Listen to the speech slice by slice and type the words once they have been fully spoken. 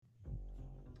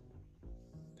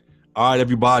All right,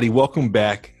 everybody, welcome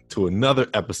back to another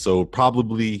episode,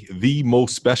 probably the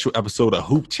most special episode of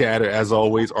Hoop Chatter. As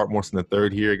always, Art Morrison III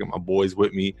here. I got my boys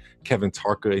with me, Kevin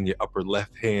Tarka in your upper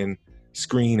left-hand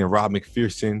screen and Rob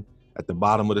McPherson at the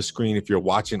bottom of the screen if you're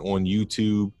watching on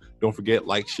YouTube. Don't forget,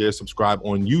 like, share, subscribe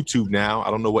on YouTube now.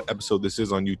 I don't know what episode this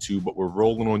is on YouTube, but we're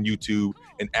rolling on YouTube.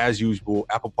 And as usual,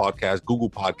 Apple Podcasts, Google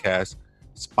Podcasts,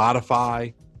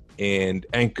 Spotify, and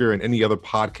Anchor, and any other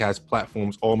podcast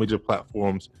platforms, all major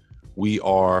platforms. We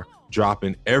are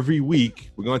dropping every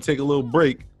week. We're going to take a little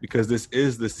break because this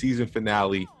is the season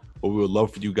finale, but we would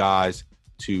love for you guys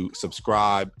to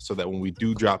subscribe so that when we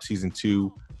do drop season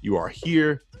 2, you are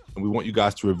here, and we want you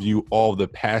guys to review all the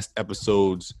past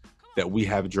episodes that we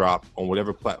have dropped on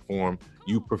whatever platform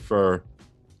you prefer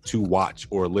to watch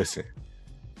or listen.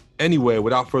 Anyway,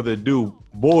 without further ado,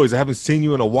 boys, I haven't seen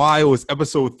you in a while. It's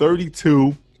episode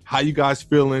 32. How you guys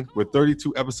feeling? We're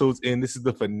 32 episodes in. This is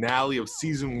the finale of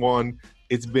season 1.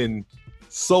 It's been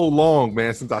so long,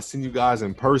 man, since I've seen you guys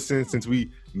in person, since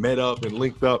we met up and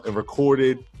linked up and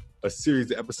recorded a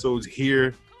series of episodes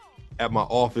here at my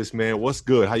office, man. What's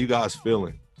good? How you guys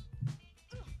feeling?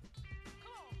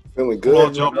 Feeling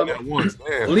good. At once,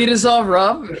 man. Lead us off,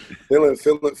 Rob.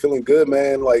 Feeling good,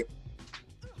 man. Like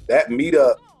that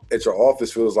meetup at your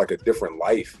office feels like a different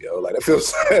life, yo. Like that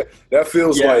feels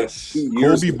like 2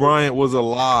 years Kobe ago. Bryant was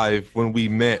alive when we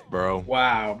met, bro.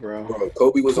 Wow, bro.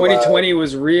 Kobe was 2020 alive.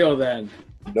 was real then.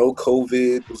 No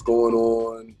COVID was going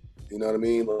on. You know what I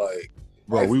mean? Like,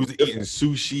 Bro, we was eating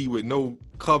sushi with no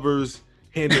covers,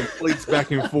 handing plates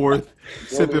back and forth,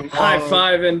 sipping High wine.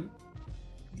 fiving.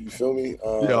 You feel me?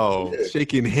 Yeah.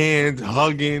 Shaking hands,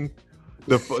 hugging.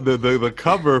 The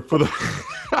cover for the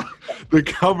the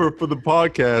cover for the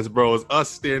podcast, bro, is us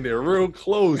standing real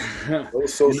close.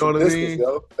 Those social You know what I distance, mean?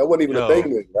 yo. That wasn't even a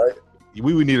thing then, right?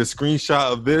 We would need a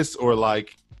screenshot of this or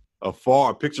like a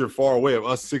picture far away of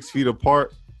us 6 feet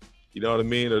apart. You know what I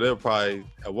mean? Or they'll probably,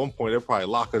 at one point, they'll probably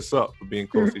lock us up for being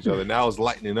close to each other. Now it's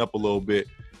lightening up a little bit.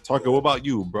 Tarka, what about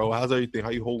you, bro? How's everything?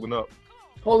 How you holding up?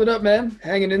 Hold it up, man.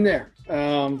 Hanging in there.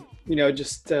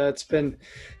 It's been,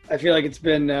 I feel like it's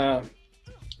been,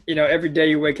 every day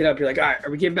you're waking up, you're like, all right,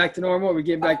 are we getting back to normal? Are we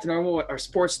getting back to normal? Are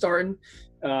sports starting?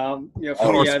 For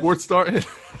me, Sports starting?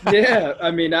 yeah,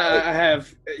 I mean, I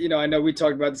have, I know we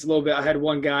talked about this a little bit. I had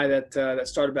one guy that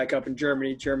started back up in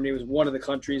Germany. Germany was one of the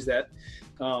countries that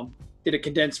did a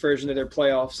condensed version of their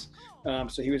playoffs.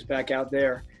 So he was back out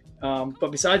there.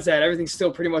 But besides that, everything's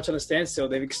still pretty much on a standstill.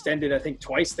 They've extended, I think,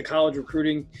 twice the college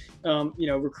recruiting,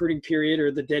 recruiting period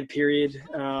or the dead period.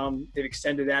 They've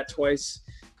extended that twice.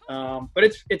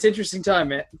 But it's interesting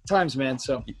times, man.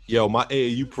 So Yo, my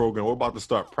AAU program, we're about to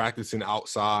start practicing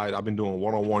outside. I've been doing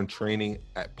one-on-one training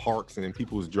at parks and in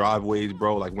people's driveways,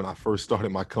 bro. Like when I first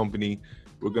started my company,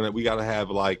 we gotta have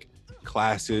like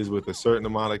classes with a certain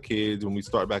amount of kids when we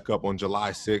start back up on July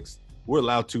 6th. We're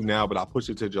allowed to now, but I'll push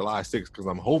it to July 6th because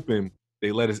I'm hoping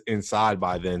they let us inside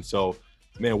by then. So,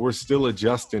 man, we're still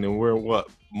adjusting, and we're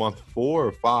month 4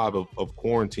 or 5 of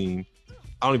quarantine.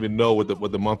 I don't even know what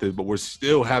the month is, but we're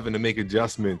still having to make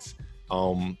adjustments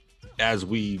as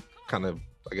we kind of,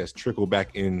 I guess, trickle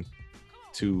back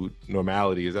into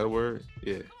normality. Is that a word?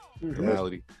 Yeah,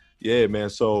 normality. Yeah,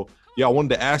 man. So, yeah, I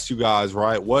wanted to ask you guys,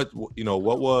 right? What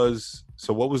was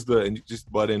the, and you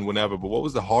just butt in whenever, but what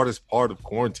was the hardest part of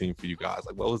quarantine for you guys?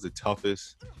 Like, what was the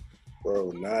toughest?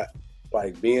 Bro, not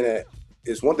like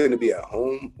it's one thing to be at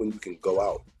home when you can go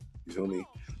out. You feel me?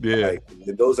 Yeah. Like,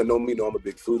 those that know me know I'm a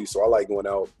big foodie, so I like going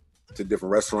out to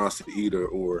different restaurants to eat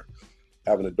or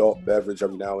have an adult beverage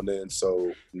every now and then.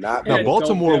 So Now,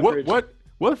 Baltimore,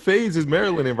 what phase is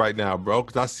Maryland in right now, bro?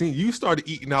 Because I seen you started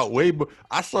eating out way, but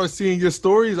I started seeing your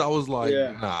stories. I was like,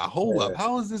 nah, hold up.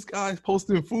 How is this guy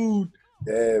posting food?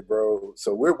 Yeah, bro.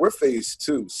 So we're phase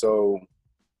 2. So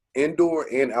indoor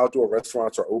and outdoor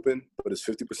restaurants are open, but it's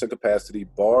 50% capacity.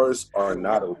 Bars are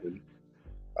not open.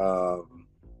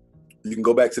 You can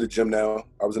go back to the gym now.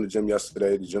 I was in the gym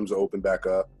yesterday. The gyms are open back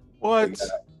up. What?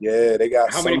 They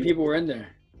got How many people were in there?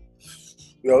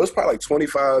 It was probably like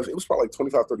 25. It was probably like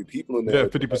 25, 30 people in there. Yeah,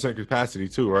 50% capacity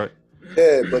too, right?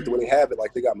 Yeah, but when they have it,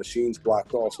 like they got machines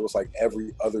blocked off, so it's like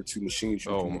every other 2 machines.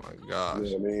 Oh my gosh! You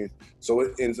know what I mean?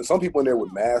 So and some people in there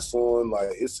with masks on, like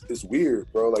it's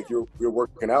weird, bro. Like you're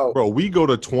working out, bro. We go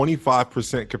to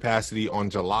 25% capacity on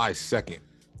July 2nd,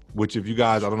 which if you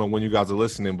guys, I don't know when you guys are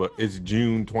listening, but it's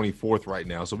June 24th right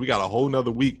now. So we got a whole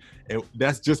nother week, and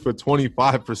that's just for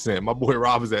 25%. My boy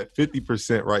Rob is at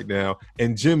 50% right now,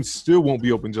 and gyms still won't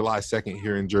be open July 2nd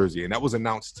here in Jersey, and that was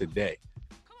announced today.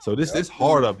 So this is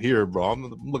hard up here, bro.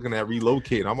 I'm looking at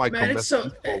relocating. I might come back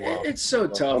for a while. It's so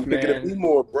tough, I'm thinking of man. me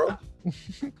more, bro.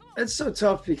 It's so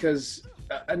tough because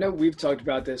I know we've talked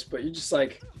about this, but you're just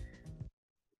like,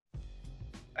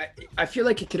 I feel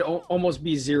like it could almost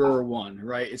be 0 or 1,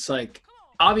 right? It's like,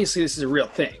 obviously this is a real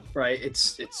thing, right?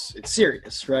 It's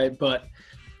serious, right? But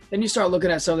then you start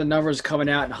looking at some of the numbers coming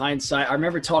out in hindsight. I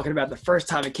remember talking about the first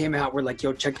time it came out, we're like,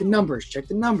 yo, check the numbers.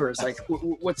 Like,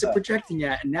 what's it projecting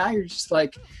at? And now you're just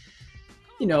like,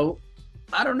 you know,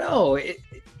 I don't know.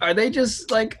 Are they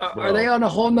just like, are they on a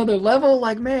whole nother level?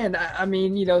 Like, man, I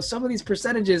mean, you know, some of these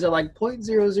percentages are like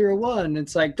 0.001.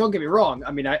 It's like, don't get me wrong.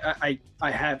 I mean, I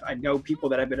know people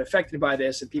that have been affected by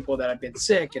this and people that have been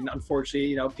sick and unfortunately,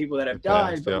 you know, people that have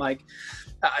died, but like,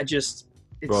 I just,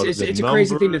 it's a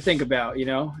crazy thing to think about, you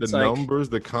know? The numbers,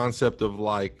 the concept of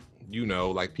like, you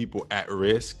know, like people at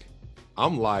risk.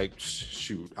 I'm like,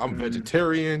 shoot, I'm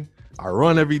vegetarian. I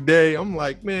run every day. I'm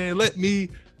like, man, let me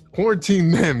quarantine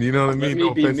them. You know what I mean? No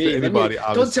offense to anybody.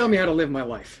 Don't tell me how to live my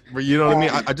life. But you know what I mean?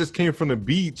 I just came from the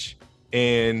beach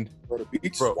and the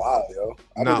beach is wild, yo.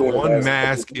 Not one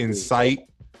mask in sight.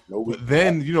 But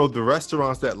then, you know, the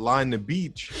restaurants that line the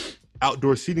beach,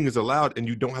 outdoor seating is allowed and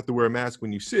you don't have to wear a mask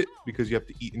when you sit because you have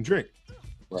to eat and drink.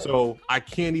 Right. So I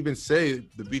can't even say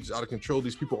the beach is out of control.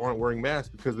 These people aren't wearing masks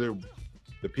because the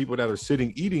people that are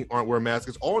sitting eating aren't wearing masks.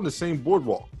 It's all on the same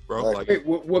boardwalk, bro. Right. Like, wait,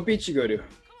 what beach you go to?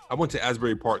 I went to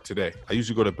Asbury Park today. I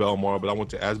usually go to Belmar, but I went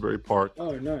to Asbury Park.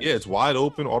 Oh, nice. Yeah, it's wide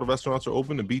open. All the restaurants are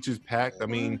open. The beach is packed. I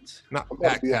mean, not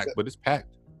packed, but it's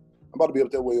packed. I'm about to be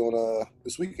up that way on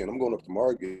this weekend. I'm going up to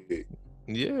Margate.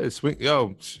 Yeah, swing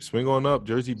on up.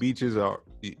 Jersey beaches are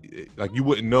like you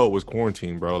wouldn't know it was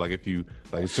quarantine, bro. Like if you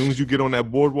as soon as you get on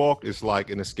that boardwalk, it's like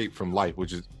an escape from life,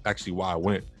 which is actually why I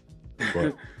went.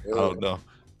 But I don't know.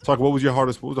 Talk. What was the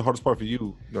hardest part for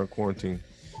you during quarantine?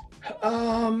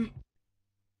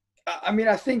 I mean,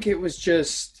 I think it was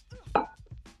just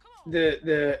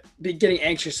the getting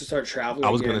anxious to start traveling. I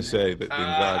was going to say that.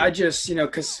 I just, you know,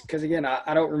 because again,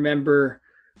 I don't remember,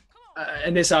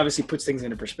 and this obviously puts things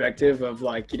into perspective of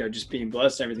like, you know, just being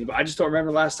blessed and everything. But I just don't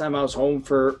remember last time I was home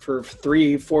for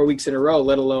 3-4 weeks in a row,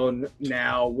 let alone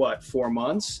now 4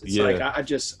 months. It's like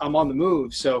I'm on the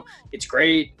move, so it's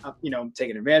great. You know, I'm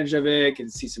taking advantage of it, can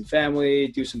see some family,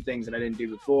 do some things that I didn't do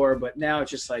before. But now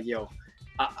it's just like, yo,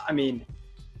 I mean.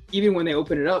 Even when they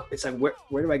open it up, it's like,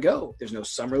 where do I go? There's no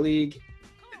summer league.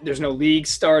 There's no league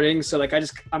starting. So like,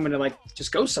 I'm going to like,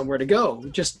 just go somewhere to go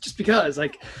just because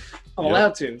like I'm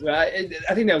allowed to.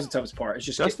 I think that was the toughest part. It's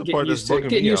just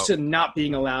getting used to not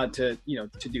being allowed to, you know,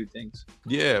 to do things.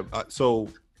 Yeah. So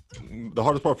the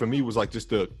hardest part for me was like just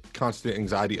the constant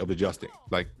anxiety of adjusting.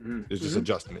 Like it's just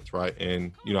adjustments, right?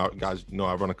 And, you know, guys know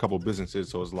I run a couple of businesses.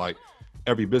 So it's like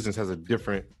every business has a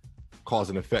different cause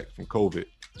and effect from COVID.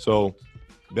 So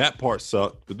that part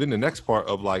sucked, but then the next part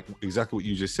of like exactly what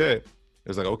you just said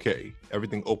is like, okay,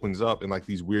 everything opens up in like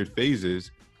these weird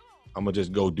phases. I'm gonna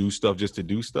just go do stuff just to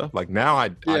do stuff. Like now I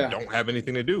don't have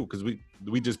anything to do because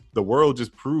the world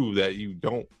just proved that you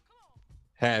don't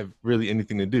have really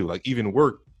anything to do. Like even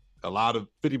work, a lot of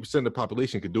 50% of the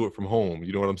population could do it from home.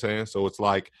 You know what I'm saying? So it's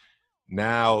like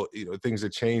now, you know, things are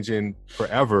changing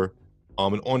forever.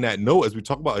 And on that note, as we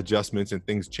talk about adjustments and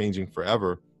things changing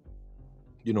forever,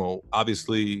 you know,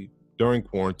 obviously during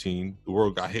quarantine, the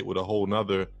world got hit with a whole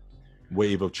nother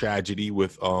wave of tragedy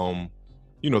with,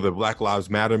 you know, the Black Lives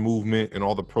Matter movement and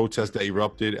all the protests that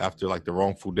erupted after like the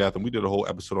wrongful death. And we did a whole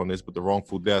episode on this, but the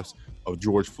wrongful deaths of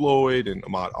George Floyd and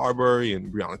Ahmaud Arbery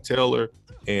and Breonna Taylor.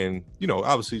 And, you know,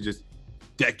 obviously just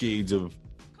decades of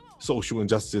social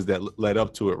injustices that led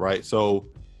up to it, right? So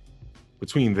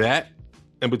between that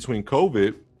and between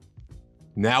COVID,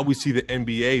 now we see the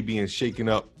NBA being shaken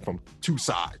up from two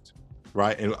sides,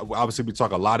 right? And obviously we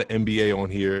talk a lot of NBA on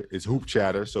here. It's Hoop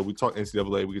Chatter. So we talk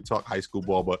NCAA, we can talk high school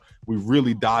ball, but we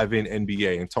really dive in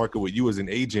NBA. And Tarka, with you as an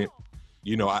agent,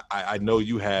 you know, I know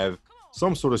you have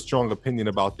some sort of strong opinion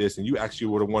about this. And you actually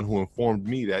were the one who informed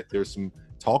me that there's some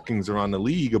talkings around the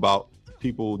league about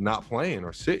people not playing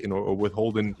or sitting or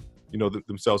withholding, you know,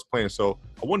 themselves playing. So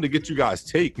I wanted to get you guys'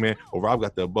 take, man. Oh, Rob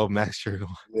got the Above Max shirt on.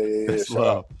 Yeah.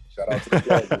 Shout out to the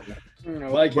guys. I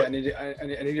like it.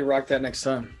 I need to rock that next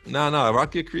time. No,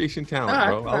 rock your creation talent,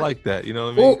 bro. I like that. You know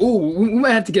what I mean? Ooh, we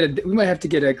might have to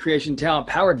get a creation talent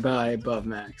powered by Above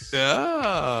Max.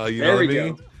 Yeah, you know what I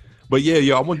mean? Go. But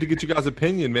yeah, I wanted to get you guys'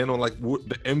 opinion, man, on like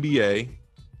the NBA,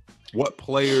 what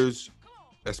players,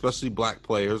 especially black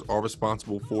players, are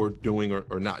responsible for doing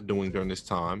or not doing during this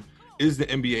time. Is the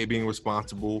NBA being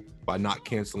responsible by not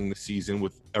canceling the season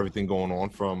with everything going on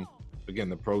from, again,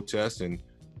 the protests and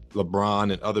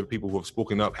LeBron and other people who have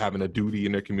spoken up having a duty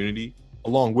in their community,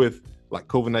 along with like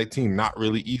COVID-19 not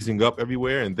really easing up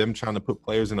everywhere and them trying to put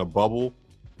players in a bubble,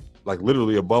 like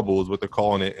literally a bubble is what they're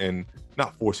calling it, and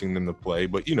not forcing them to play,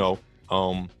 but, you know,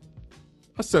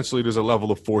 essentially there's a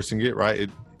level of forcing it, right?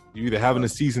 You're either having a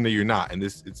season or you're not, and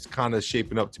it's kind of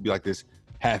shaping up to be like this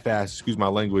half-ass, excuse my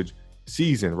language,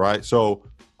 season, right? So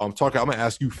I'm gonna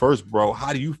ask you first, bro.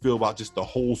 How do you feel about just the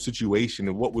whole situation,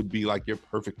 and what would be like your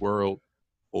perfect world,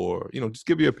 or just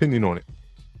give your opinion on it?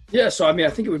 Yeah, so I mean, I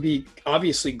think it would be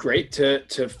obviously great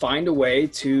to find a way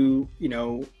to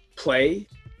play,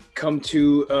 come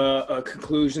to a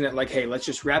conclusion that, like, hey, let's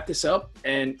just wrap this up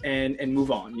and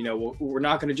move on. We're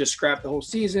not going to just scrap the whole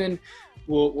season.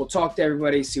 We'll talk to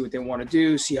everybody, see what they want to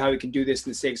do, see how we can do this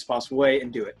in the safest possible way,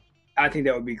 and do it. I think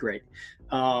that would be great.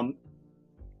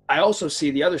 I also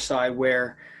see the other side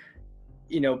where,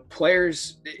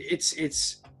 players,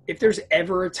 it's if there's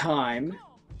ever a time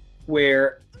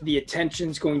where the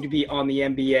attention's going to be on the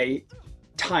NBA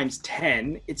times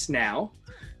 10, it's now.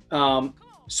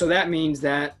 So that means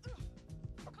that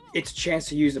it's a chance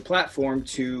to use the platform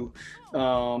to,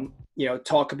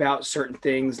 talk about certain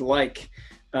things like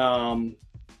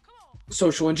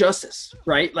social injustice,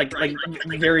 right? Like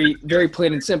very, very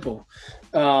plain and simple.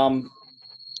 Oh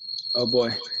boy,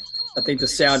 I think the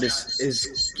sound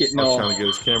is getting I'm all. trying to get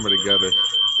his camera together.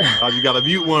 Rob, you got to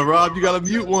mute one. Rob, you got to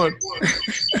mute one.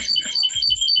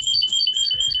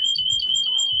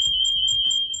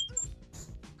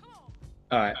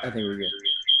 All right, I think we're good.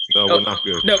 No, we're not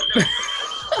good. No.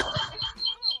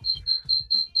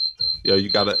 Yeah, you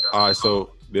got it. All right,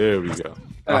 so there we go.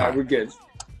 All right, we're good.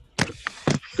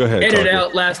 Go ahead. Edit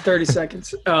out last 30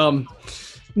 seconds.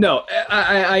 No,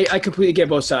 I completely get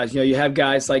both sides. You have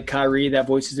guys like Kyrie that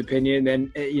voice his opinion.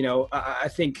 And, I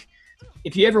think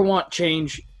if you ever want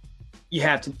change, you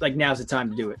have to, like, now's the time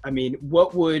to do it. I mean,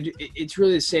 it's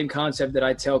really the same concept that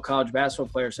I tell college basketball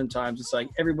players sometimes. It's like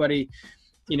everybody,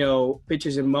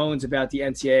 bitches and moans about the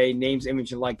NCAA names,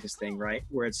 image, and likeness thing, right?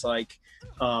 Where it's like,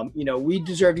 we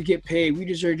deserve to get paid. We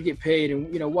deserve to get paid.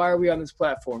 And, why are we on this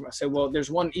platform? I said, well, there's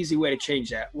one easy way to change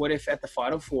that. What if at the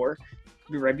Final Four,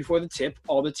 right before the tip,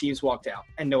 all the teams walked out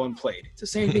and no one played? It's the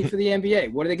same thing for the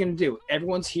NBA. What are they going to do?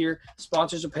 Everyone's here.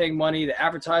 Sponsors are paying money. The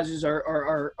advertisers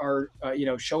are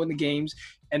showing the games.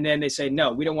 And then they say,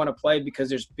 no, we don't want to play because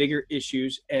there's bigger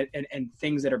issues and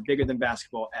things that are bigger than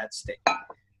basketball at stake.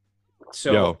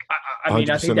 So, I mean,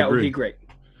 I think that would be great.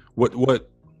 What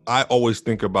I always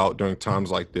think about during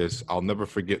times like this, I'll never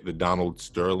forget the Donald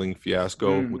Sterling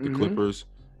fiasco with the Clippers.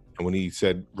 And when he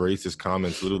said racist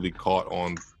comments, literally caught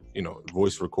on,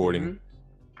 voice recording.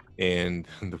 And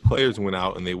the players went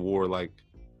out and they wore like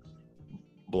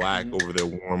black over their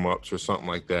warm-ups or something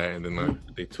like that. And then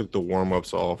they took the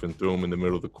warm-ups off and threw them in the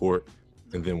middle of the court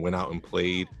and then went out and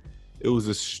played. It was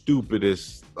the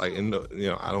stupidest, like, I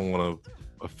don't want to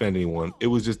offend anyone. It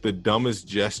was just the dumbest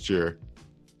gesture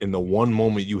in the one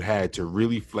moment you had to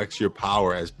really flex your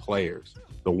power as players.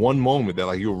 The one moment that,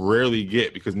 like, you'll rarely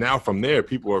get, because now from there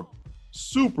people are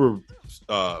super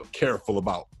careful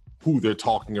about who they're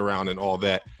talking around and all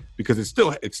that, because it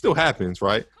still happens,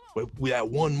 right? But that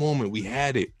one moment we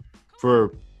had it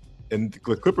and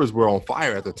the Clippers were on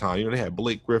fire at the time. They had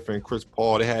Blake Griffin, Chris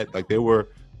Paul. They were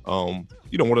one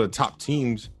of the top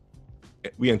teams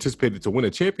we anticipated to win a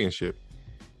championship.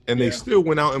 And they still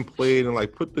went out and played and,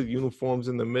 like, put the uniforms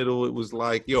in the middle. It was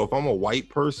like, if I'm a white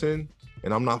person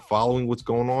and I'm not following what's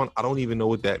going on, I don't even know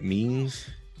what that means.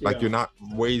 Like, you're not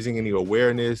raising any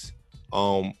awareness.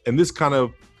 And this kind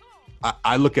of,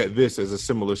 I look at this as a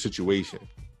similar situation.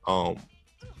 So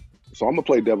I'm gonna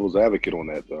play devil's advocate on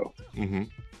that, though.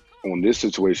 On this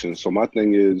situation. So my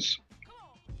thing is,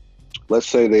 let's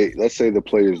say the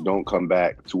players don't come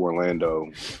back to Orlando,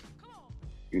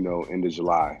 end of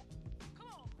July,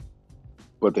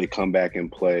 but they come back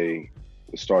and play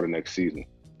the start of next season.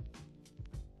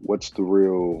 That's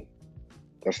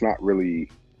not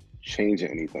really changing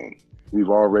anything. We've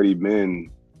already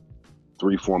been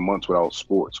 3-4 months without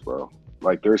sports, bro.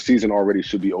 Like, their season already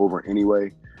should be over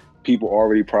anyway. People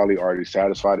probably already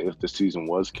satisfied if the season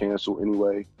was canceled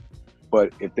anyway.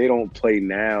 But if they don't play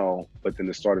now, but then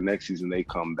the start of next season, they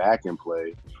come back and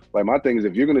play. Like, my thing is,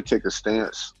 if you're going to take a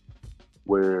stance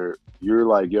where you're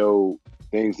like, yo,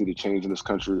 things need to change in this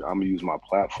country, I'm going to use my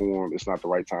platform, it's not the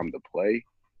right time to play.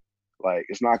 Like,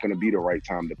 it's not going to be the right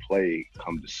time to play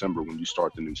come December when you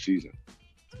start the new season.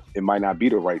 It might not be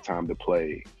the right time to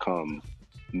play come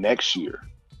next year,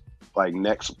 like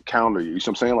next calendar year. You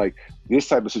see what I'm saying? Like, this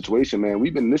type of situation, man,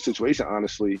 we've been in this situation,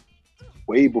 honestly,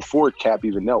 way before Cap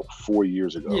even knelt 4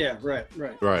 years ago. Yeah, right.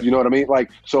 You know what I mean?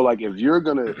 Like, so, like, if you're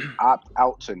going to opt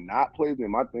out to not play, then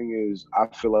my thing is, I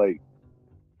feel like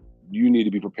you need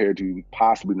to be prepared to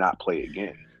possibly not play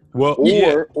again. Well,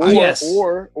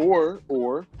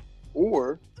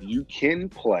 or you can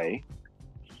play,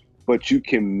 but you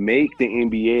can make the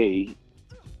NBA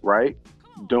right?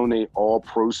 Donate all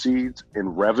proceeds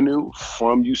and revenue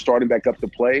from you starting back up to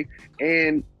play.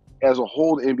 And as a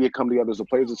whole, the NBA come together as a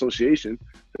players association.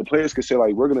 The players can say,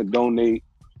 like, we're going to donate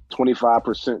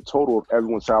 25% total of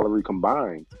everyone's salary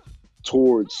combined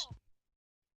towards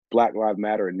Black Lives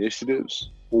Matter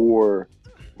initiatives or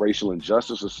racial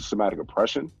injustice or systematic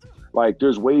oppression. Like,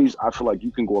 there's ways I feel like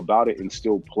you can go about it and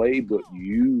still play, but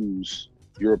use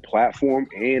your platform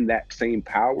and that same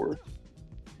power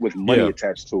with money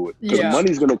attached to it, because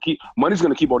money's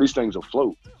gonna keep all these things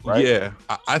afloat, right? Yeah,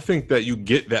 I think that you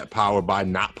get that power by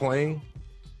not playing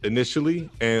initially,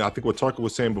 and I think what Tarka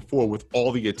was saying before, with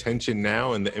all the attention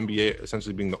now and the NBA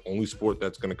essentially being the only sport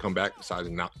that's going to come back besides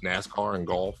NASCAR and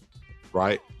golf,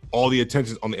 right? All the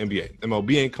attention's on the NBA.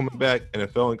 MLB ain't coming back,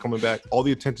 NFL ain't coming back. All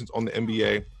the attention's on the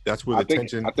NBA. That's where the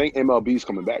attention. I think MLB's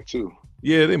coming back too.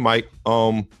 Yeah, they might.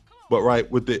 But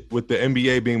right with the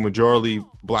NBA being majority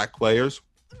Black players.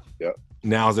 Yep.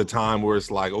 Now's the time where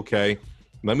it's like, okay,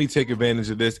 let me take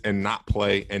advantage of this and not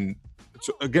play. And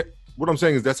so again, what I'm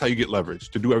saying is that's how you get leverage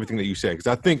to do everything that you say. Because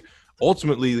I think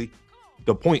ultimately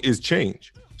the point is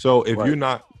change. So if you're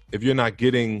not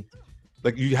getting,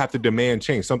 like, you have to demand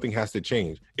change. Something has to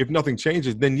change. If nothing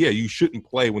changes, then yeah, you shouldn't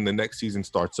play when the next season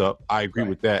starts up. I agree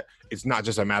with that. It's not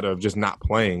just a matter of just not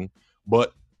playing.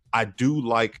 But I do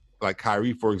like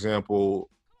Kyrie, for example.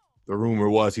 The rumor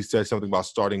was he said something about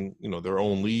starting, their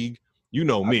own league. You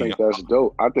know me. I think that's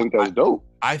dope.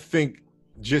 I think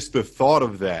just the thought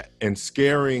of that and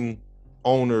scaring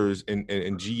owners and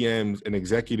GMs and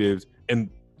executives and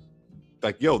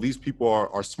like, yo, these people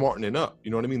are smartening up.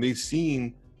 You know what I mean? They've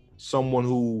seen someone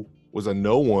who was a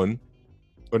no one,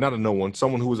 or not a no one,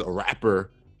 someone who was a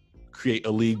rapper create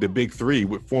a league, the Big Three,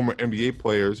 with former NBA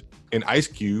players and Ice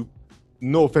Cube.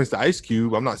 No offense to Ice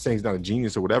Cube. I'm not saying he's not a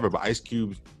genius or whatever, but Ice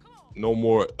Cube's no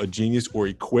more a genius or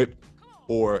equipped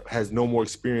or has no more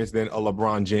experience than a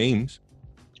LeBron James,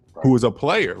 who is a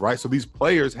player, right? So these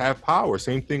players have power.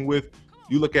 Same thing with,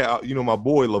 you look at, my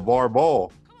boy, LeVar Ball,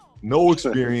 no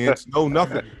experience, no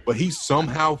nothing, but he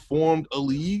somehow formed a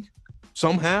league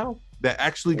somehow that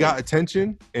actually got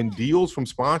attention and deals from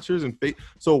sponsors and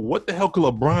so what the hell could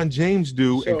LeBron James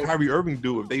do and Kyrie Irving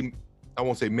do if they, I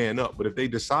won't say man up, but if they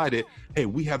decided, hey,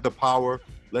 we have the power,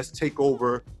 let's take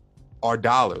over our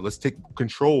dollar, let's take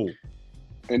control.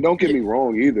 And don't get me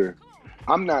wrong either.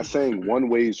 I'm not saying one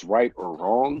way's right or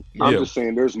wrong. I'm just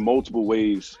saying there's multiple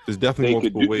ways. There's definitely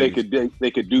multiple ways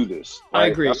they could do this. Right? I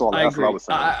agree. That's all I agree. was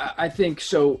saying. I think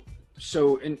so.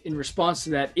 So in response to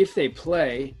that, if they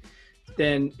play,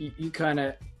 then you kind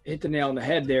of hit the nail on the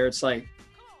head there. It's like,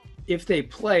 if they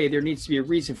play, there needs to be a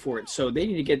reason for it. So they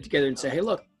need to get together and say, hey,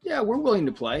 look, yeah, we're willing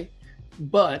to play,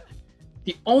 but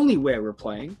the only way we're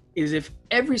playing is if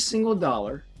every single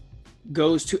dollar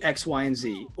goes to X, Y, and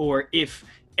Z, or if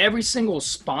every single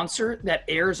sponsor that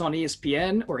airs on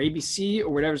ESPN or ABC or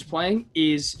whatever's playing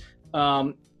is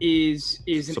an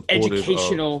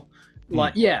educational,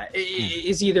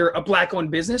 is either a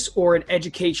Black-owned business or an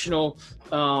educational,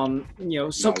 some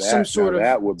sort of,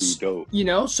 that would be dope.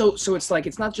 So it's like,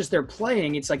 it's not just they're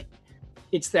playing. It's like,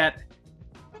 it's that.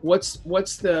 What's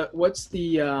the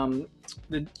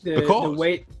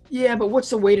weight? Yeah, but what's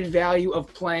the weighted value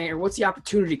of playing, or what's the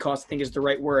opportunity cost? I think is the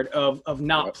right word of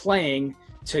not playing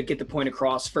to get the point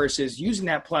across versus using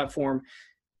that platform,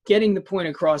 getting the point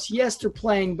across. Yes, they're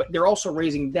playing, but they're also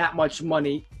raising that much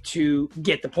money to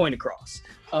get the point across.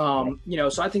 So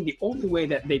I think the only way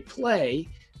that they play,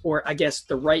 or I guess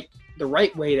the right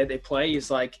way that they play,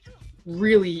 is like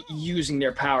really using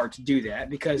their power to do that,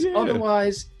 because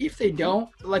otherwise, if they don't,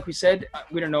 like we said,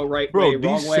 we don't know way,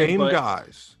 wrong way.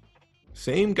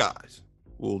 Same guys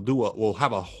will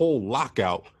have a whole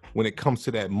lockout when it comes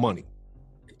to that money.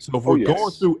 So if we're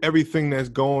going through everything that's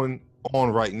going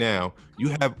on right now,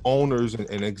 you have owners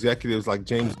and executives like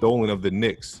James Dolan of the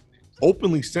Knicks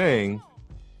openly saying,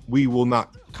 we will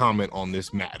not comment on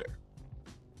this matter.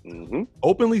 Mm-hmm.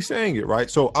 Openly saying it, right?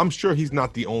 So I'm sure he's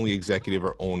not the only executive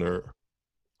or owner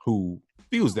who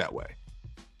feels that way.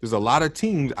 There's a lot of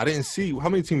teams. I didn't see, how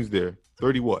many teams there?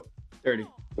 30 what? 30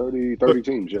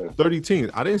 teams, yeah. 30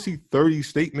 teams. I didn't see 30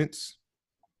 statements.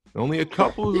 Only a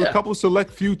couple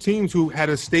select few teams who had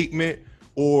a statement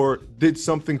or did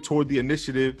something toward the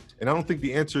initiative. And I don't think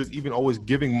the answer is even always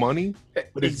giving money,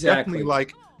 but it's definitely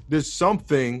like there's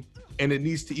something, and it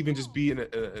needs to even just be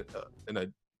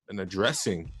an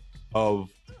addressing of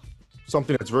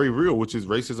something that's very real, which is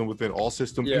racism within all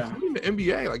systems, including the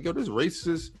NBA. Like, there's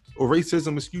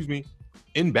racism,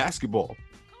 in basketball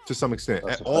to some extent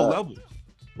at all levels,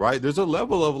 right? There's a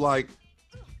level of like,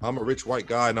 I'm a rich white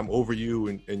guy and I'm over you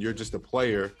and you're just a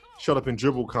player. Shut up and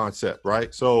dribble concept,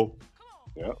 right? So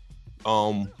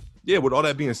Yeah, with all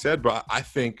that being said, bro,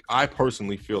 I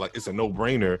personally feel like it's a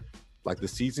no-brainer. Like, the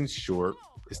season's short.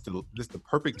 It's the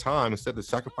perfect time, instead of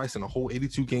sacrificing a whole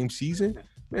 82-game season.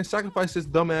 Man, sacrifice this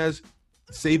dumbass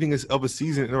saving us of a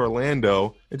season in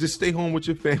Orlando and just stay home with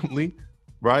your family,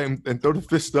 right? And throw the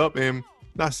fist up. And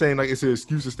not saying like it's an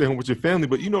excuse to stay home with your family,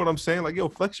 but you know what I'm saying? Like, yo,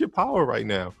 flex your power right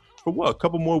now. For what? A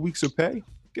couple more weeks of pay?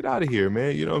 Get out of here,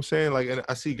 man. You know what I'm saying? Like, and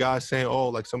I see guys saying, oh,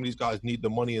 like some of these guys need the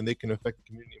money and they can affect the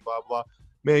community and blah, blah.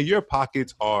 Man, your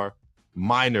pockets are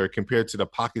minor compared to the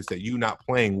pockets that you not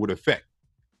playing would affect.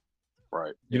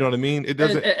 Right. You know what I mean? It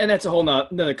doesn't. And that's a whole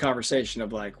another conversation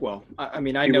of like, well, I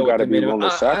mean, I People know what gotta the be minimum.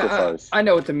 willing to sacrifice. I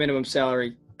know what the minimum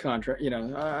salary contract. You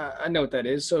know, I know what that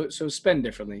is. So spend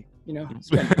differently. You know,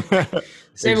 spend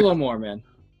save a little more, man.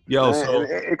 Yo, Man, so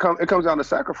it comes down to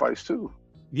sacrifice too.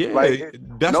 yeah, Like,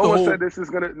 that's no the one whole. said this is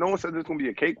gonna be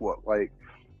a cakewalk. Like,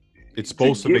 It's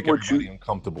supposed to get make what everybody you-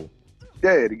 uncomfortable.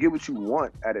 yeah, to get what you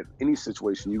want out of any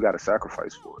situation, you got to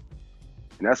sacrifice for it,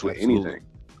 and that's with Absolutely.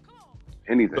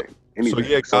 anything. So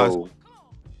yeah, guys,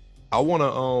 I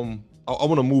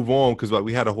wanna move on because like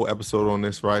we had a whole episode on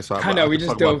this, right? So I know we could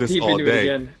just talk about dove this deep all into day,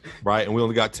 it again. right? And we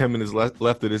only got 10 minutes left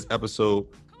of this episode,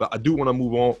 but I do want to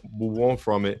move on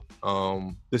from it.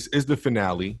 This is the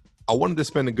finale. I wanted to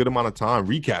spend a good amount of time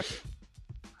recapping.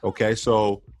 Okay,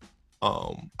 so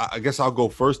I guess I'll go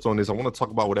first on this. I want to talk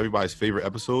about what everybody's favorite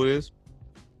episode is.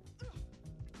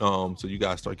 So you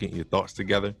guys start getting your thoughts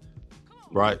together,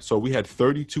 right? So we had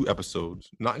 32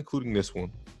 episodes, not including this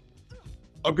one.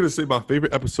 I'm gonna say my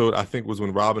favorite episode, I think, was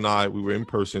when Rob and I, we were in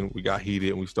person, we got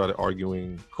heated, and we started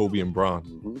arguing Kobe and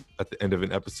Bron at the end of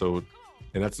an episode.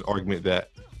 And that's an argument that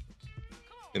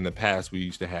in the past we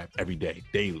used to have every day,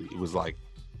 daily. It was like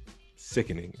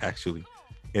sickening, actually.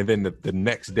 And then the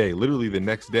next day, literally the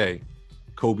next day,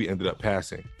 Kobe ended up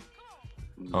passing.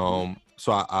 So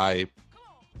I'm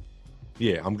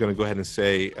gonna go ahead and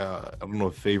say, I don't know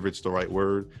if favorite's the right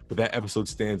word, but that episode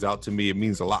stands out to me. It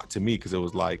means a lot to me because it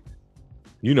was like,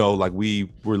 you know, like we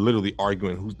were literally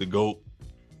arguing who's the GOAT,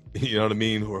 you know what I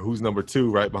mean, or who's number 2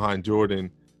 right behind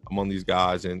Jordan among these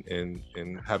guys, and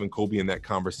having Kobe in that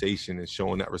conversation and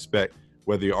showing that respect,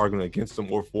 whether you're arguing against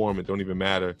him or for him, it don't even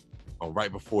matter.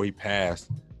 Right before he passed,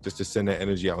 just to send that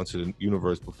energy out into the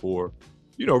universe before,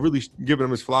 you know, really giving him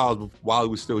his flowers while he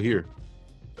was still here.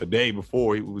 A day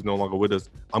before he was no longer with us.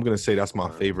 I'm gonna say that's my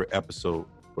favorite episode.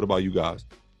 What about you guys?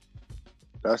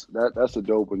 That's a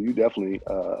dope one. You definitely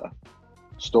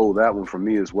stole that one from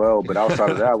me as well. But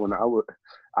outside of that one, I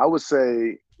would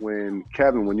say when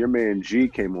your man G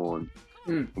came on,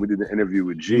 we did the interview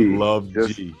with G. You love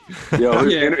G. Yo,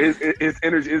 his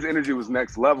energy was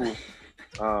next level.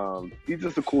 He's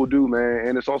just a cool dude, man,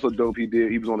 and it's also dope. He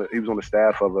was on the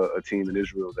staff of a team in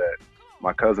Israel that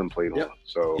my cousin played on.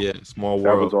 So yeah, small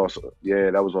that world.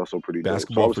 was also pretty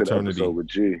basketball dope. So fraternity with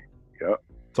G. Yep.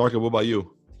 Tarka, what about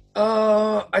you?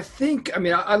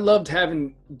 I loved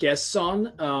having guests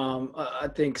on. I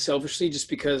think selfishly, just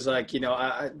because like, you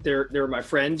know, they were my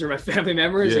friends or my family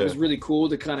members. Yeah. It was really cool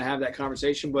to kind of have that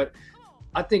conversation. But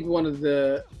I think one of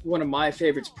my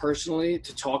favorites personally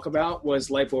to talk about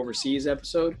was Life Overseas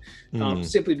episode,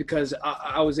 simply because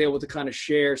I was able to kind of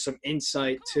share some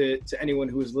insight to anyone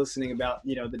who was listening about,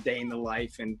 you know, the day in the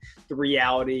life and the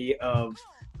reality of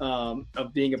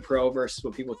being a pro versus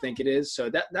what people think it is. So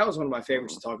that was one of my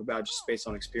favorites to talk about, just based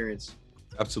on experience.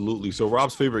 Absolutely. So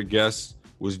Rob's favorite guest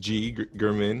was G.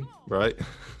 German, right?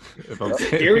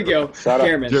 Here we go.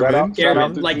 Gehrman.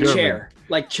 Gehrman. Like Gehrman. chair.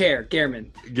 Like chair.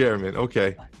 Gehrman. Gehrman.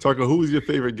 Okay. Tarka, who was your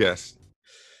favorite guest?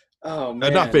 Oh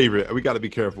man. Not favorite. We got to be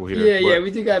careful here. Yeah, we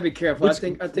do gotta be careful. I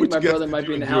think my guest brother might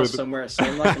be in the house somewhere, so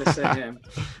I'm not gonna say him.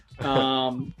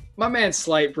 My man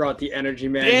Slight brought the energy,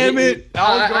 man. Damn it!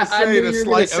 I knew you were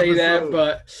gonna say episode. that,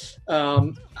 but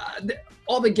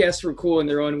all the guests were cool in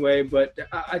their own way. But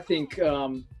I think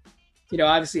you know,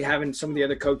 obviously having some of the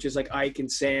other coaches like Ike and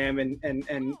Sam and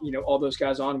you know, all those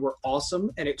guys on were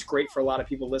awesome, and it's great for a lot of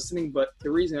people listening. But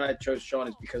the reason I chose Sean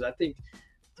is because I think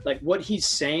like what he's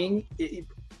saying,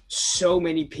 so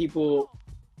many people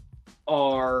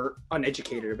are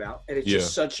uneducated about, and it's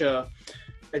just such a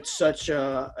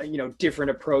you know,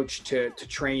 different approach to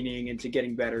training and to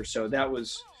getting better. So that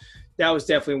was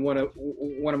definitely one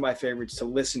of my favorites to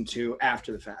listen to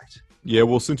after the fact. Yeah,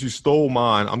 well, since you stole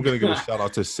mine, I'm gonna give a shout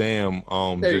out to Sam.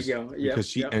 There you go. Yeah, because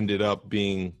she ended up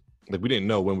being like, we didn't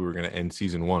know when we were gonna end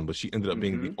season 1, but she ended up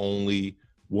being the only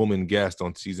woman guest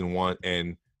on season 1.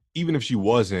 And even if she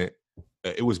wasn't,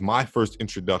 it was my first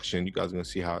introduction. You guys are gonna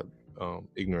see how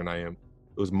ignorant I am.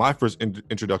 It was my first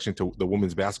introduction to the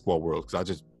women's basketball world, because I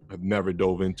just have never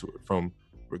dove into it from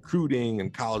recruiting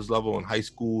and college level and high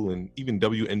school and even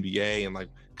WNBA and like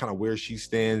kind of where she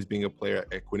stands being a player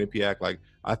at Quinnipiac. Like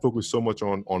I focus so much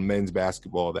on men's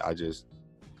basketball that I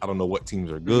don't know what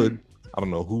teams are good. I don't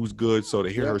know who's good. So to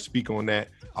hear her speak on that,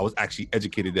 I was actually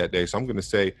educated that day. So I'm going to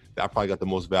say that I probably got the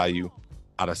most value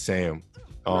out of Sam.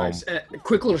 Nice. A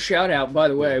quick little shout out, by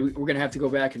the way, we're going to have to go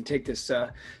back and take this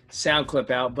sound clip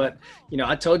out. But,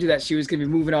 I told you that she was going to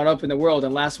be moving on up in the world.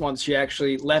 And last month she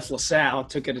actually left LaSalle,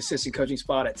 took an assistant coaching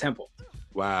spot at Temple.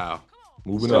 Wow.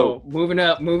 Moving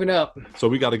up. So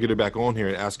we got to get her back on here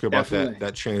and ask her about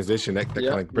that transition. That kind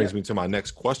of brings me to my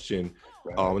next question.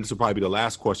 And this will probably be the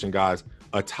last question, guys.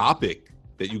 A topic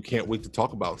that you can't wait to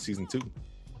talk about in season 2.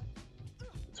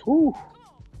 Whew.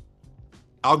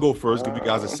 I'll go first. Give you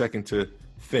guys a second to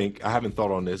think. I haven't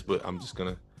thought on this, but I'm just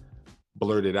gonna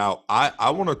blurt it out. I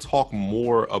want to talk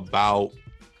more about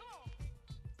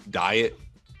diet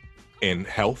and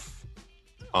health,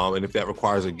 and if that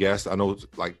requires a guest. I know,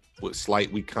 like with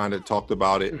Slight, we kind of talked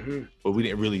about it, but we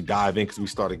didn't really dive in because we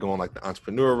started going like the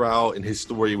entrepreneur route and his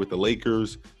story with the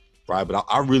Lakers, right? But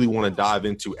I really want to dive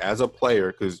into as a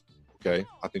player because, I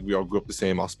think we all grew up the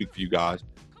same. I'll speak for you guys.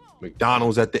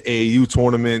 McDonald's at the AAU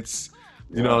tournaments.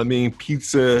 You know what I mean?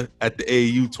 Pizza at the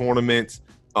AAU tournaments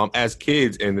as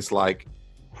kids. And it's like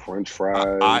French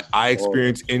fries. I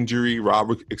experienced injury.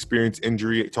 Robert experienced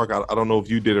injury. I don't know if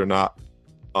you did or not.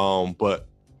 But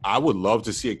I would love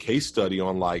to see a case study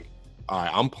on like, all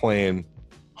right, I'm playing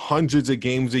hundreds of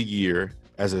games a year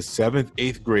as a 7th,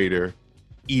 8th grader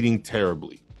eating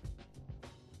terribly.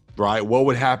 Right? What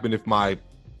would happen if my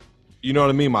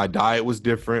diet was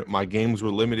different, my games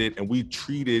were limited, and we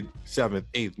treated 7th,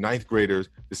 8th, 9th graders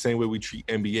the same way we treat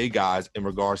NBA guys in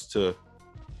regards to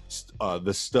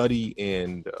the study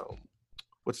and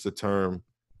what's the term?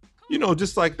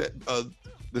 Just like the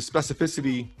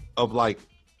specificity of like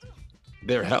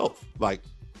their health. Like,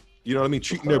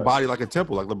 treating their body like a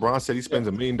temple. Like LeBron said, he spends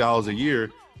 $1 million a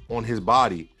year on his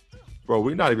body. Bro,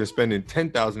 we're not even spending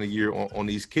 $10,000 a year on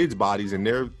these kids' bodies, and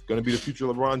they're going to be the future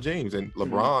LeBron James. And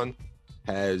LeBron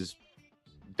has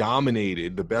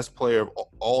dominated, the best player of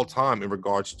all time in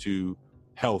regards to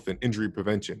health and injury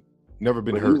prevention. Never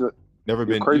been hurt.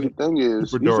 The crazy thing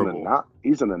is,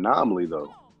 he's an anomaly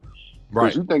though. Right.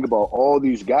 Because you think about all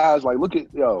these guys, like look at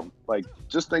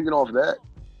just thinking off that,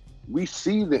 we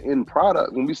see the end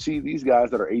product when we see these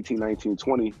guys that are 18, 19,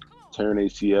 20 tearing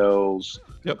ACLs,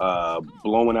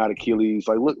 blowing out Achilles.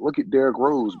 Like look at Derrick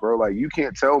Rose, bro. Like you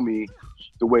can't tell me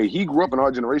the way he grew up in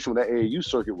our generation when that AAU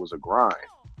circuit was a grind.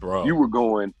 Bro. You were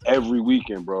going every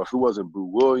weekend, bro. If it wasn't Boo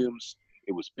Williams,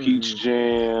 it was Peach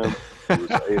Jam.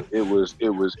 It was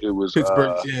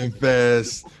Pittsburgh Jam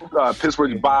Fest.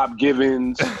 Pittsburgh Bob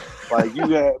Givens. Like you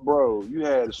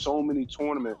had so many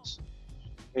tournaments,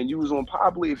 and you was on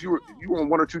probably if you were on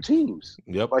 1 or 2 teams.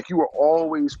 Yep. Like you were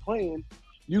always playing.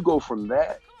 You go from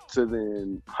that to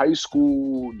then high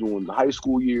school, doing the high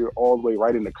school year, all the way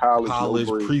right into college. College,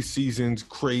 preseason's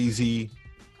crazy.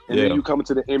 And then you come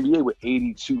into the NBA with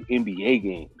 82 NBA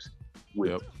games.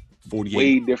 With 48.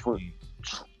 Way different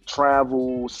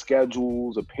travel,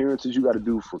 schedules, appearances you got to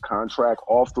do for contract,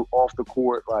 off the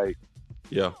court. Like,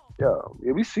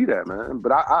 we see that, man.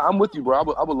 But I'm with you, bro.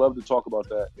 I would love to talk about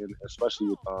that, and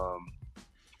especially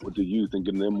with the youth and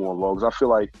getting them more involved. Because I feel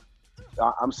like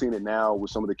I'm seeing it now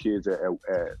with some of the kids at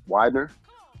Widener.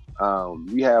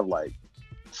 We have like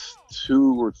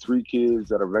 2 or 3 kids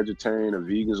that are vegetarian or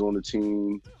vegans on the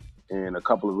team, and a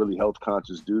couple of really health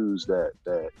conscious dudes that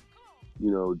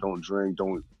don't drink,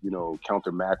 don't count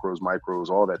their macros, micros,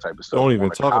 all that type of stuff. Don't even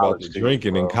talk about the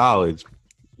drinking in college.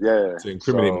 Yeah, to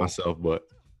incriminate myself, but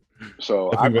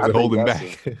so I wasn't holding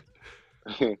back.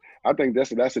 I think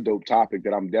that's a dope topic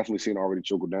that I'm definitely seeing already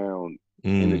trickle down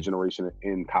in the generation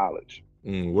in college.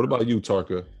 What about you,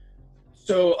 Tarka?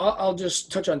 So I'll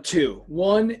just touch on 2.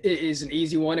 One is an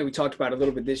easy one, and we talked about it a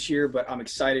little bit this year, but I'm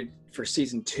excited for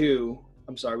season 2.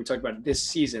 I'm sorry, we talked about it this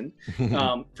season.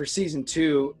 For season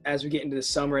 2, as we get into the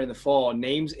summer and the fall,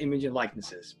 names, image, and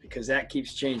likenesses, because that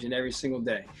keeps changing every single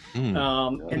day.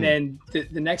 And then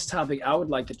the next topic I would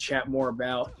like to chat more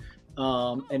about,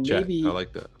 maybe I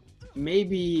like that.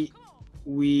 Maybe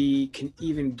we can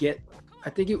even I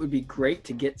think it would be great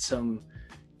to get some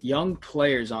young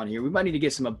players on here. We might need to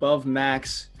get some above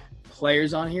max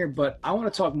players on here, but I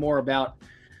want to talk more about,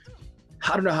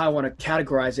 I don't know how I want to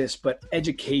categorize this, but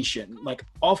education, like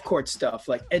off-court stuff,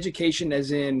 like education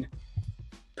as in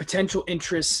potential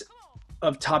interests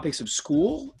of topics of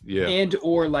school and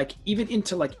or like even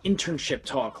into like internship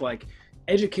talk, like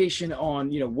education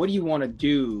on, what do you want to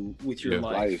do with your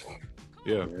life?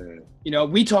 Yeah.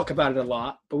 We talk about it a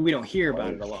lot, but we don't hear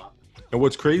about it a lot. And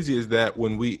what's crazy is that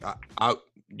when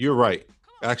You're right.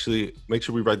 Actually, make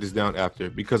sure we write this down after,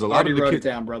 because a lot Already of the wrote kids, it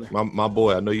down, brother. my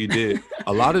boy, I know you did.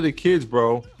 A lot of the kids,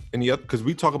 bro, and because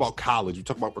we talk about college, we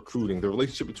talk about recruiting, the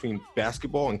relationship between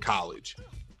basketball and college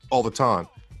all the time.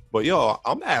 But yo,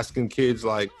 I'm asking kids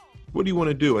like, what do you want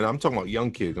to do? And I'm talking about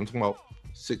young kids. I'm talking about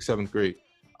 6th, 7th grade.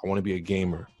 I want to be a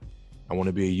gamer. I want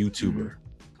to be a YouTuber.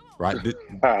 Right?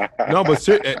 No, but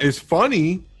it's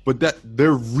funny, but that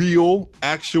they're real,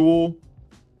 actual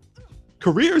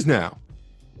careers now.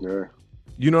 Yeah.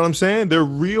 You know what I'm saying? They're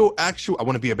real, actual. I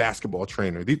want to be a basketball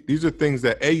trainer. These are things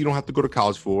that A, you don't have to go to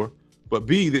college for, but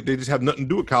B, that they just have nothing to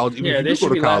do with college. Even if you they do should go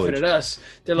to be college. laughing at us.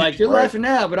 They're like, you're laughing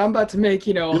now, but I'm about to make,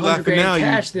 You're 100 laughing now, grand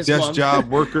cash you this desk month. job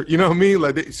worker. You know what I mean?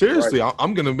 Like, seriously, Right.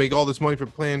 I'm gonna make all this money for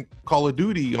playing Call of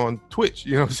Duty on Twitch.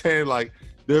 You know what I'm saying? Like,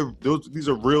 these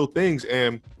are real things,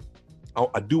 and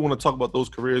I do want to talk about those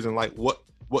careers and like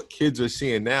what kids are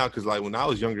seeing now. Because like when I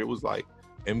was younger, it was like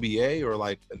NBA or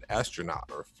like an astronaut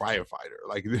or a firefighter.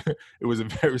 Like it was a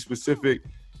very specific.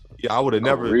 Yeah, I would have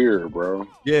never. Career, bro.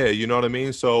 Yeah, you know what I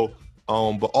mean. So,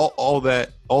 but all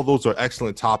those are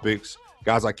excellent topics,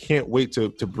 guys. I can't wait to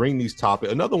bring these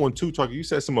topics. Another one too, Tucker. You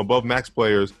said some above max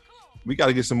players. We got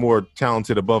to get some more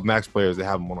talented above max players to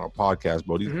have them on our podcast,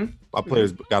 bro. My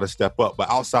players got to step up. But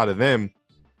outside of them,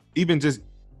 even just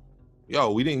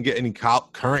we didn't get any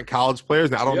current college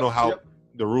players. Now I don't know how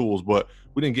the rules, but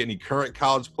we didn't get any current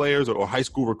college players or high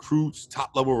school recruits,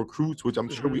 top level recruits, which I'm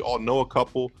sure we all know a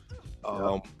couple.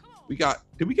 We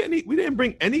didn't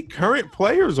bring any current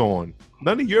players on.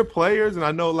 None of your players, and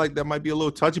I know like that might be a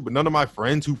little touchy, but none of my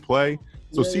friends who play.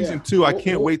 So season 2, I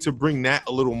can't wait to bring that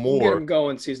a little more. Get them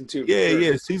going season 2.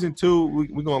 Yeah. Season 2,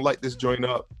 we're gonna light this joint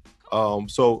up.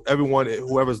 So everyone,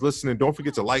 whoever's listening, don't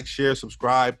forget to like, share,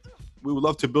 subscribe. We would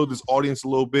love to build this audience a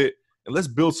little bit, and let's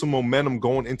build some momentum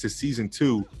going into season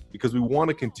 2, because we want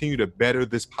to continue to better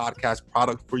this podcast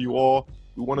product for you all.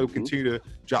 We want to continue to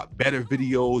drop better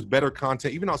videos, better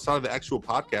content, even outside of the actual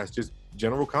podcast, just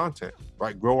general content,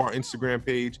 right? Grow our Instagram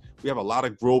page. We have a lot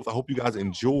of growth. I hope you guys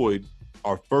enjoyed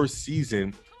our first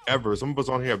season ever. Some of us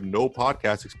on here have no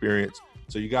podcast experience,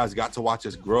 so you guys got to watch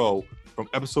us grow from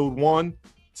episode 1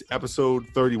 to episode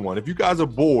 31. If you guys are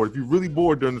bored, if you're really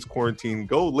bored during this quarantine,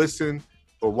 go listen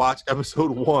or watch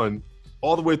episode 1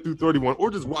 all the way through 31, or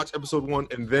just watch episode 1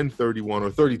 and then 31 or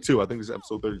 32. I think this is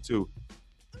episode 32.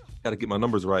 Got to get my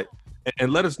numbers right,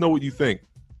 and let us know what you think.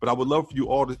 But I would love for you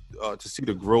all to see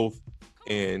the growth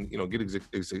and get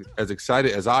as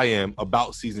excited as I am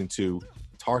about season 2.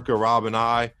 Tarka, Rob, and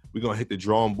we're gonna hit the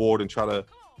drawing board and try to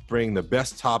bring the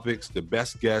best topics, the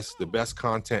best guests, the best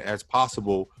content as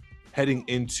possible heading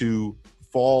into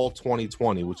fall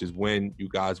 2020, which is when you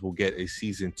guys will get a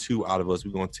season 2 out of us.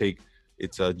 We're gonna take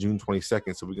it's June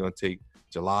 22nd, so we're gonna take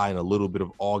July and a little bit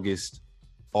of August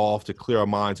off to clear our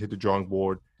minds, hit the drawing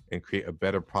board, and create a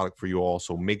better product for you all.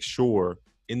 So make sure,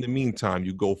 in the meantime,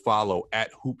 you go follow at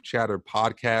Hoop Chatter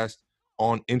Podcast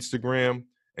on Instagram,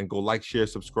 and go like, share,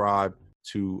 subscribe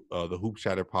to the Hoop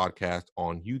Chatter Podcast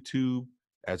on YouTube,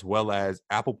 as well as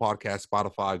Apple Podcasts,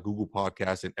 Spotify, Google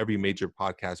Podcasts, and every major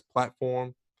podcast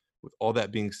platform. With all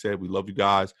that being said, we love you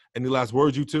guys. Any last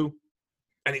words, you two?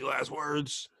 Any last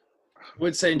words? I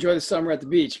would say enjoy the summer at the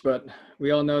beach, but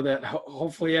we all know that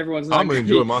hopefully everyone's not. I'm gonna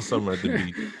enjoy my summer at the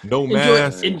beach. No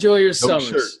mask. Enjoy your no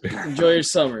summers. Enjoy your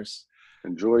summers.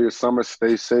 Enjoy your summer.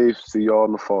 Stay safe. See y'all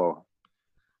in the fall.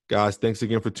 Guys, thanks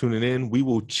again for tuning in. We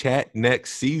will chat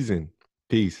next season.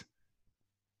 Peace.